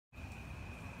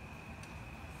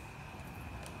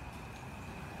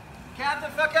Cab the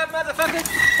fuck up, motherfucker!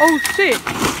 Oh shit!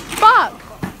 Fuck!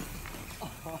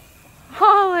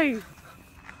 Holy!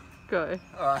 Go.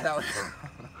 Alright,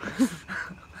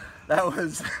 that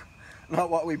was not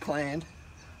what we planned,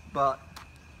 but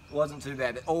it wasn't too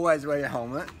bad. Always wear your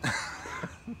helmet.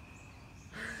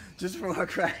 Just before I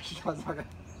crashed, I was like,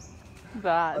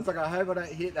 I hope I don't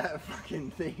hit that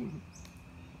fucking thing.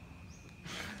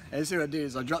 And see what I did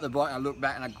is I dropped the bike and I looked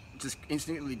back and I just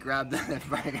instantly grabbed the left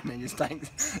brake and then just I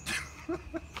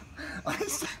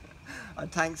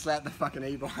tank slapped the fucking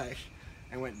e-bike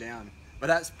and went down.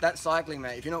 But that's cycling,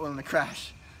 mate. If you're not willing to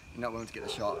crash, you're not willing to get the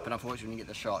shot. But unfortunately, you get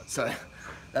the shot. So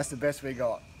that's the best we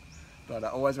got. But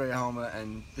always wear your helmet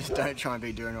and just don't try and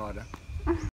be doing rider.